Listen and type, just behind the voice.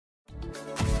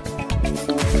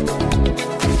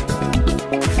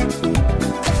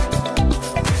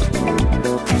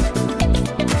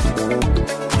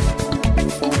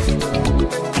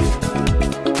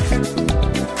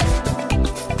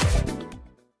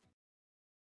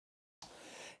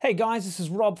Hey guys, this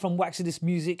is Rob from Waxidus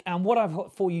Music, and what I've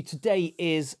got for you today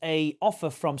is a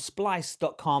offer from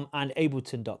Splice.com and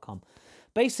Ableton.com.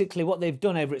 Basically, what they've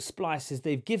done over at Splice is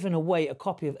they've given away a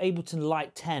copy of Ableton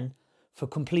Lite 10 for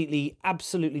completely,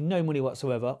 absolutely no money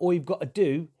whatsoever. All you've got to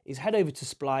do is head over to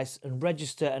Splice and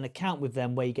register an account with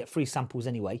them where you get free samples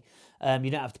anyway.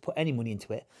 You don't have to put any money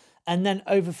into it. And then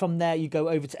over from there, you go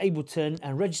over to Ableton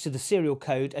and register the serial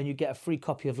code and you get a free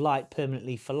copy of Lite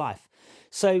permanently for life.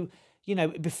 So, you know,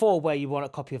 before where you want a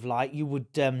copy of Lite, you would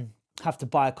have to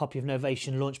buy a copy of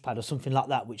Novation Launchpad or something like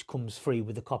that, which comes free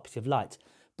with a copy of Lite.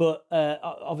 But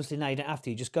obviously now you don't have to.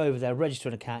 You just go over there, register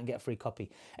an account and get a free copy.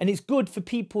 And it's good for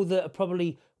people that are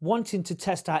probably wanting to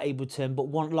test out Ableton but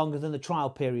want longer than the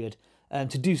trial period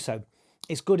to do so.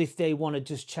 It's good if they want to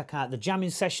just check out the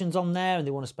jamming sessions on there and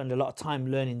they want to spend a lot of time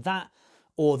learning that,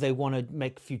 or they want to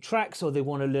make a few tracks, or they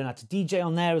want to learn how to DJ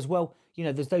on there as well. You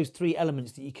know, there's those three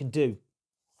elements that you can do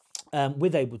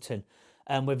with Ableton,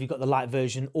 whether you've got the light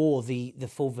version or the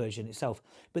full version itself.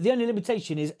 But the only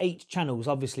limitation is 8 channels.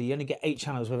 Obviously, you only get 8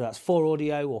 channels, whether that's 4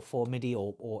 audio or 4 MIDI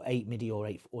or 8 MIDI or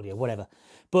 8 audio, whatever.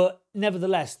 But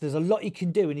nevertheless, there's a lot you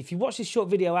can do. And if you watch this short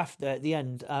video after, at the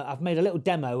end, I've made a little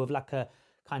demo of like a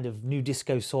kind of new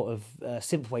disco sort of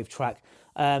synthwave track.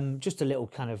 Just a little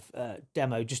kind of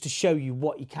demo just to show you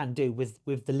what you can do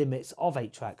with the limits of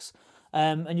 8 tracks.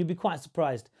 And you'll be quite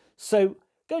surprised. So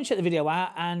go and check the video out,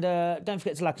 and don't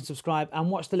forget to like and subscribe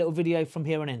and watch the little video from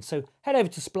here on in. So head over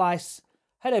to Splice,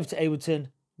 head over to Ableton,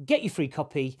 get your free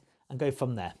copy and go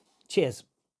from there. Cheers.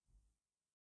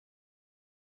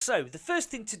 So the first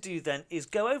thing to do then is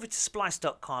go over to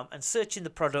Splice.com and search in the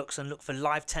products and look for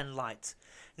Live 10 Lite.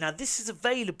 Now this is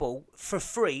available for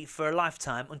free for a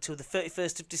lifetime until the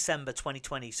 31st of December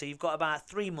 2020. So you've got about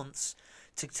 3 months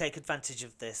to take advantage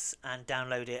of this and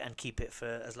download it and keep it for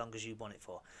as long as you want it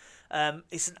for.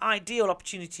 It's an ideal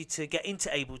opportunity to get into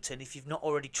Ableton if you've not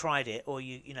already tried it, or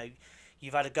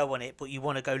you've had a go on it but you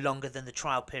want to go longer than the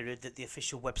trial period that the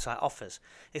official website offers.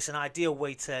 It's an ideal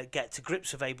way to get to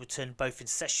grips with Ableton, both in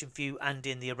session view and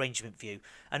in the arrangement view,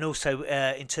 and also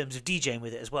in terms of DJing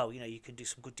with it as well. You know, you can do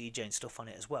some good DJing stuff on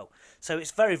it as well. So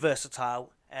it's very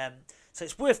versatile. So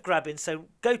it's worth grabbing. So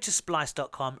go to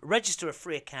Splice.com, register a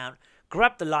free account,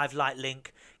 grab the Live Lite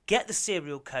link, get the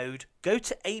serial code, go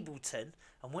to Ableton,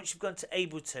 and once you've gone to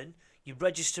Ableton, you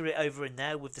register it over in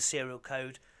there with the serial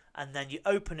code, and then you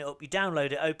open it up, you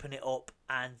download it, open it up,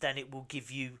 and then it will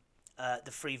give you the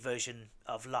free version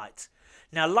of Lite.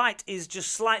 Now Lite is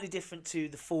just slightly different to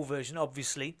the full version,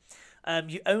 obviously.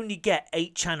 You only get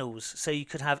 8 channels, so you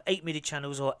could have 8 MIDI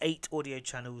channels or 8 audio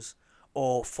channels,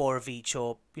 or 4 of each,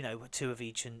 or 2 of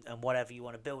each, and whatever you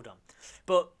want to build on.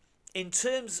 But in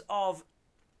terms of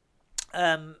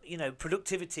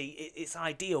productivity, it's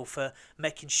ideal for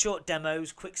making short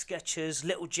demos, quick sketches,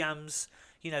 little jams,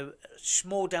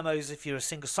 small demos. If you're a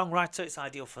singer-songwriter, it's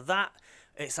ideal for that.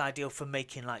 It's ideal for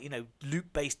making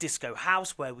loop-based disco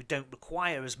house, where we don't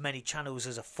require as many channels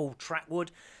as a full track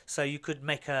would. So you could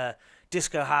make a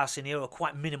disco house in here, or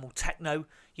quite minimal techno.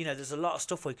 There's a lot of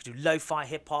stuff where you could do lo-fi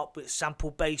hip-hop with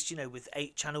sample-based, with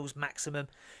 8 channels maximum.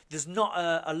 There's not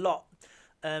a lot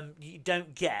you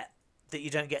don't get that you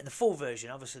don't get in the full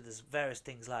version. Obviously there's various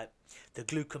things like the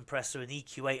glue compressor and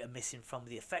EQ8 are missing from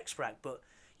the effects rack, but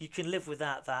you can live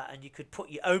without that, and you could put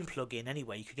your own plug-in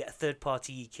anyway. You could get a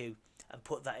third-party EQ and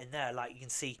put that in there. Like you can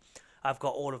see, I've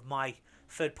got all of my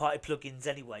third-party plugins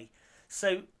anyway.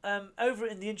 So over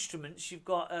in the instruments, you've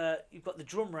got the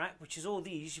drum rack, which is all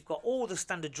these. You've got all the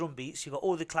standard drum beats. You've got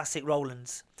all the classic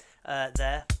Rolands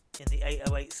there in the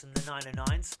 808s and the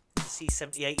 909s, the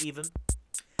C78 even.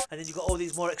 And then you've got all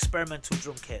these more experimental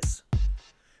drum kits,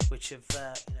 which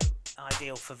are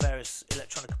ideal for various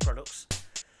electronic products.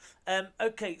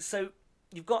 Okay, so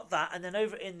you've got that, and then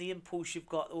over in the Impulse, you've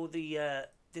got all the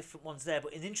different ones there.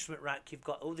 But in the instrument rack, you've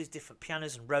got all these different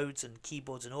pianos and Rhodes and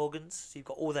keyboards and organs. So you've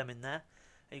got all them in there.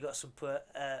 And you've got some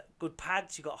good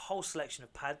pads. You've got a whole selection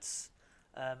of pads,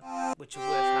 which are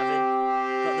worth having.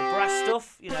 Got the brass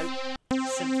stuff,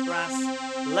 synth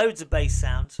brass, loads of bass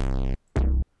sounds.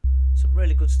 Some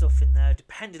really good stuff in there,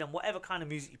 depending on whatever kind of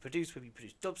music you produce, whether you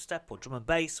produce dubstep or drum and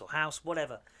bass or house,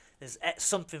 whatever. There's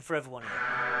something for everyone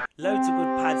here. Loads of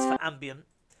good pads for ambient.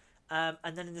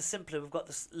 And then in the simpler, we've got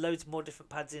loads more different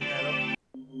pads in there.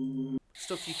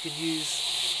 Stuff you can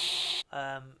use,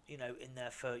 in there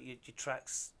for your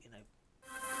tracks,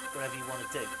 whatever you want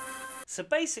to do. So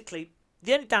basically,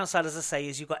 the only downside, as I say,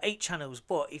 is you've got 8 channels,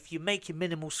 but if you're making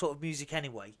minimal sort of music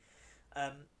anyway,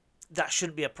 that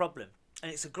shouldn't be a problem.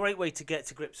 And it's a great way to get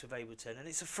to grips with Ableton, and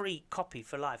it's a free copy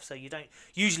for life. So you don't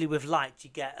usually with Lite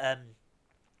you get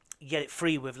you get it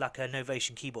free with like a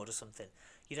Novation keyboard or something.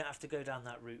 You don't have to go down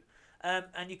that route.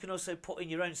 And you can also put in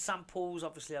your own samples.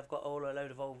 Obviously I've got a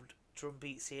load of old drum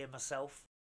beats here myself.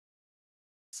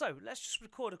 So let's just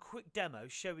record a quick demo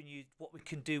showing you what we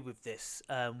can do with this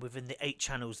within the 8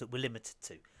 channels that we're limited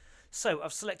to. So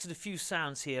I've selected a few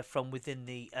sounds here from within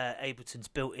the Ableton's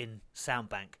built-in sound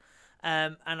bank.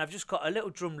 And I've just got a little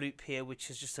drum loop here, which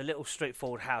is just a little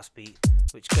straightforward house beat,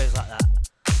 which goes like that.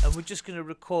 And we're just going to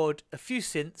record a few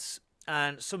synths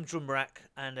and some drum rack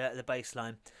and the bass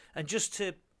line. And just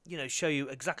to, you know, show you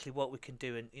exactly what we can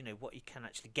do and, you know, what you can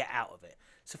actually get out of it.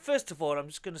 So first of all, I'm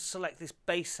just going to select this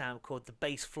bass sound called the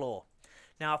bass floor.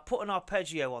 Now I've put an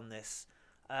arpeggio on this,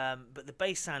 but the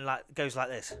bass sound goes like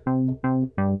this.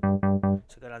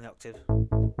 So go down the octave.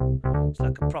 It's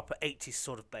like a proper 80s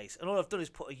sort of bass. And all I've done is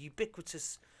put a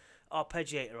ubiquitous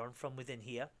arpeggiator on from within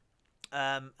here,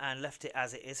 and left it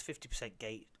as it is, 50%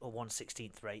 gate or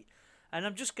 1/16th rate. And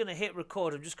I'm just going to hit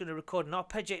record. I'm just going to record an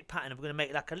arpeggiated pattern. I'm going to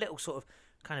make like a little sort of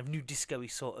kind of new disco-y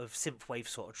sort of synthwave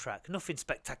sort of track. Nothing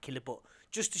spectacular, but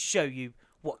just to show you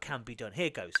what can be done. Here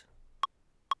goes.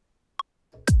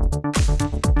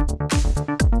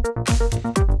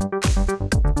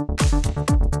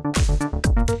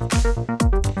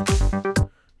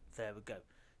 There we go.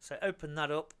 So open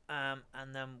that up,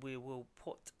 and then we will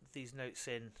put these notes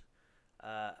in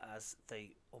as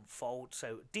they unfold.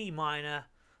 So D minor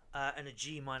and a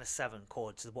G minor 7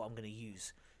 chords is what I'm going to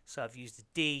use. So I've used the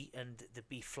D and the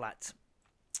B flat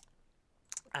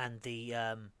and the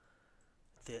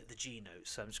G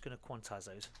notes. So I'm just going to quantize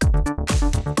those.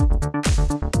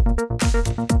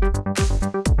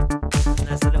 And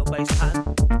there's the little bass pattern.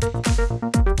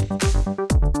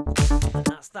 And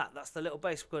that's that. That's the little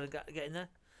bass we're going to get in there.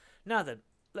 Now then,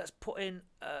 let's put in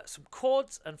some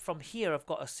chords. And from here I've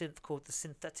got a synth called the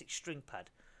synthetic string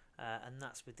pad. And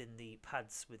that's within the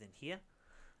pads within here.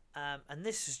 And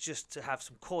this is just to have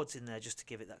some chords in there, just to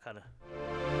give it that kind of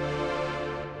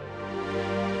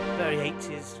very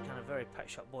 80s, kind of very Pet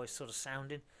Shop Boys sort of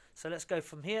sounding. So let's go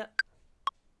from here.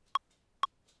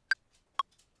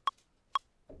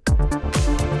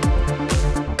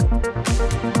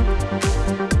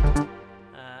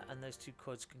 And those 2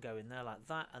 chords can go in there like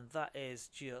that, and that is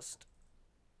just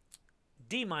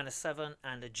D minor 7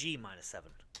 and a G minor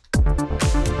 7. And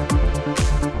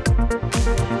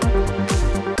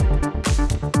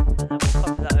then we'll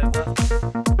copy that over.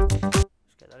 Just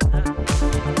get that in there.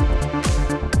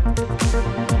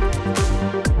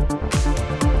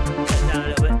 Turn it down a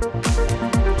little bit.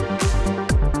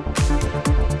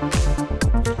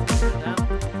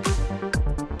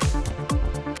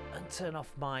 And turn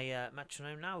off my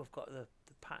metronome now. We've got the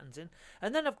patterns in.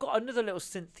 And then I've got another little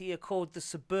synth here called the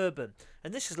Suburban.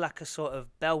 And this is like a sort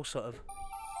of bell sort of.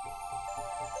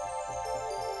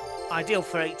 Ideal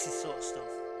for 80s sort of stuff.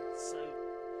 So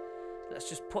let's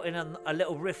just put in a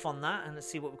little riff on that and let's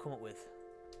see what we come up with.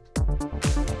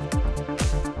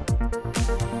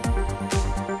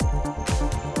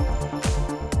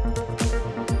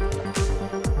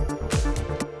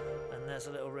 And there's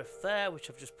a little riff there which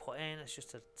I've just put in. It's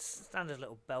just a standard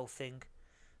little bell thing.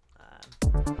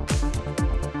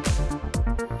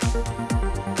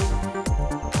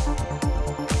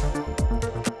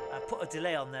 A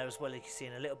delay on there as well, you can see,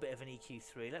 in a little bit of an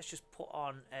EQ3. Let's just put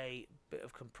on a bit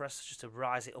of compressor just to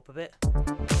rise it up a bit.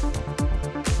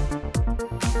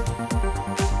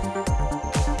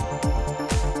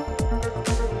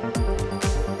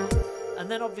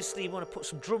 And then obviously you want to put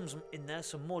some drums in there,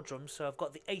 some more drums. So I've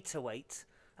got the 808,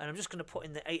 and I'm just going to put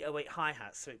in the 808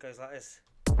 hi-hat, so it goes like this.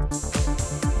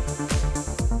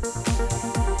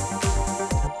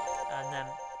 And then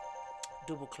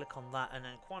double click on that and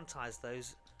then quantize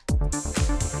those.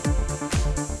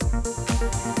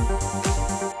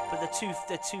 But they're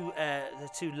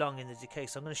too long in the decay,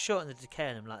 so I'm going to shorten the decay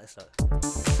on them like this,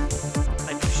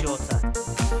 make them shorter.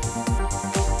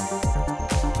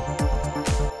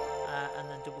 And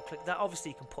then double click that.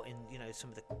 Obviously, you can put in, you know,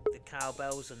 some of the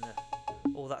cowbells and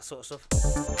all that sort of stuff.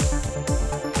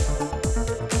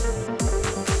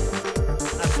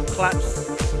 Add some claps.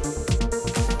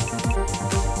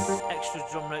 Extra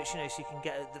drum notes, you know, so you can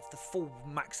get the full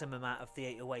maximum out of the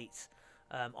 808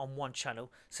 on one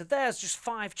channel. So there's just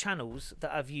 5 channels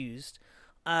that I've used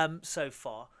so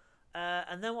far.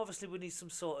 And then obviously we need some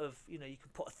sort of, you know, you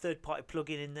can put a third-party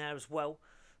plugin in there as well.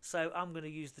 So I'm going to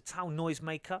use the Tau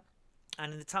Noisemaker.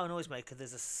 And in the Tau Noisemaker,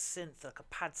 there's a synth, like a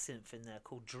pad synth in there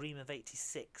called Dream of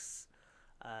 86.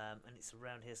 And it's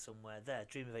around here somewhere. There,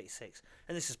 Dream of 86.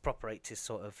 And this is proper 80s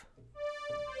sort of.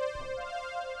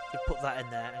 You put that in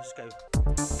there and just go.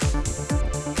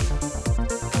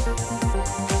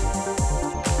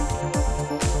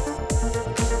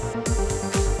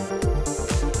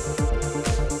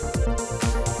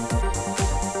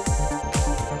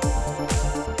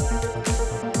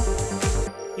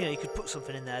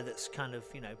 there that's kind of,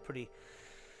 you know, pretty,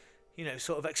 you know,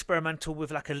 sort of experimental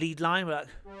with like a lead line, like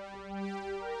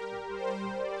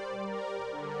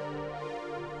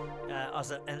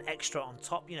as an extra on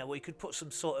top, you know, where you could put some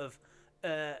sort of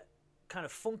kind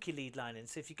of funky lead line in.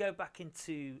 So if you go back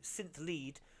into synth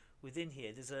lead within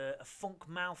here, there's a funk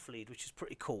mouth lead, which is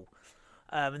pretty cool.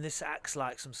 And this acts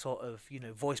like some sort of, you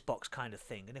know, voice box kind of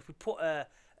thing. And if we put a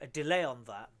delay on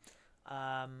that,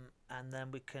 and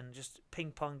then we can just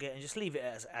ping pong it and just leave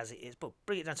it as it is, but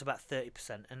bring it down to about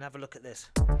 30% and have a look at this.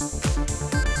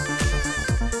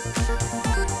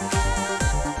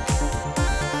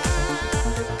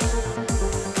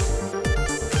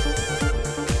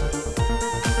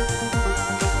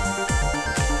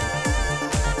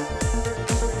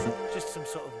 Just some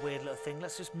sort of weird little thing.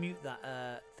 Let's just mute that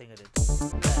thing I did.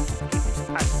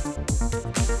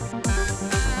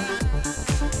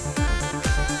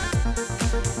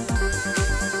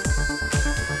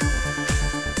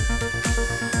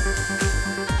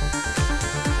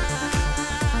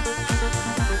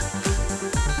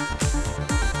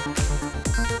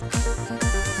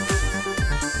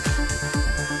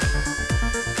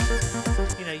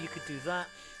 You know, you could do that.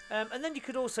 And then you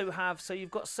could also have, so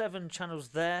you've got 7 channels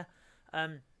there.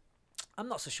 I'm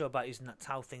not so sure about using that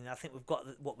towel thing. I think we've got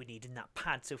what we need in that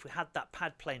pad. So if we had that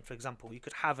pad playing, for example, you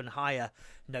could have and higher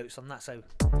notes on that. So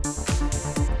see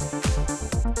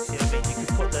what I mean? You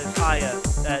could put those higher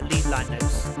lead line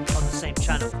notes on the same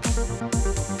channel.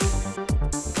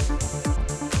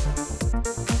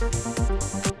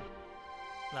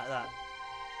 Like that.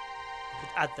 You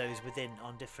could add those within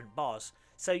on different bars.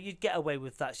 So you'd get away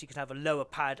with that. So you could have a lower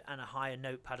pad and a higher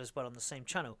note pad as well on the same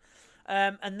channel.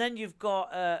 And then you've got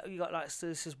like, so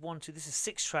this is 1, 2, this is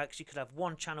 6 tracks. You could have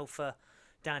 1 channel for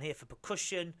down here for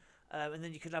percussion, and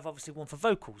then you could have obviously 1 for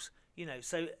vocals. You know,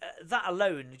 so that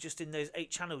alone, just in those 8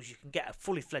 channels, you can get a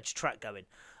fully fledged track going,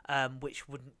 which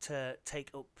wouldn't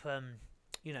take up,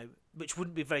 you know, which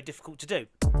wouldn't be very difficult to do.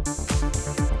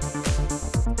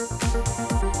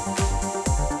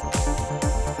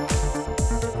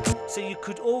 So you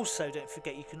could also, don't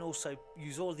forget, you can also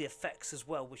use all the effects as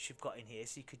well, which you've got in here.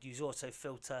 So you could use auto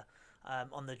filter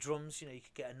on the drums. You know, you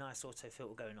could get a nice auto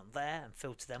filter going on there and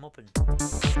filter them up. And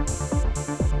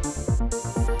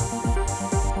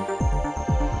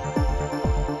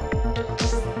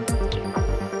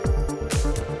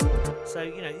so,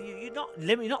 you know,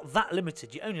 you're not that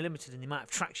limited. You're only limited in the amount of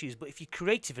tracks used. But if you're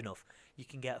creative enough, you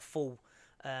can get a full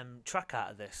track out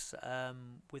of this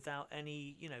without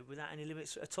any, you know, without any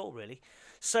limits at all, really.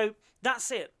 So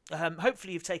that's it.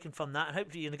 Hopefully you've taken from that, and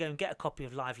hopefully you're going to go and get a copy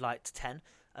of Live Lite 10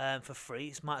 for free.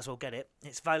 You might as well get it.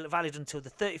 It's valid until the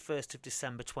 31st of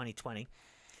December 2020.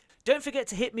 Don't forget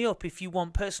to hit me up if you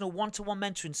want personal one-to-one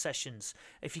mentoring sessions.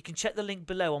 If you can check the link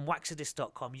below on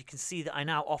waxadis.com, you can see that I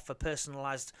now offer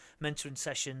personalised mentoring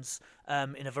sessions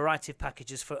in a variety of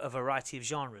packages for a variety of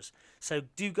genres. So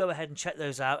do go ahead and check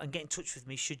those out and get in touch with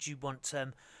me should you want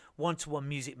one-to-one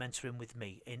music mentoring with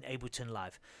me in Ableton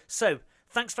Live. So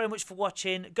thanks very much for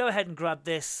watching. Go ahead and grab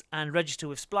this and register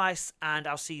with Splice, and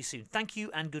I'll see you soon. Thank you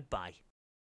and goodbye.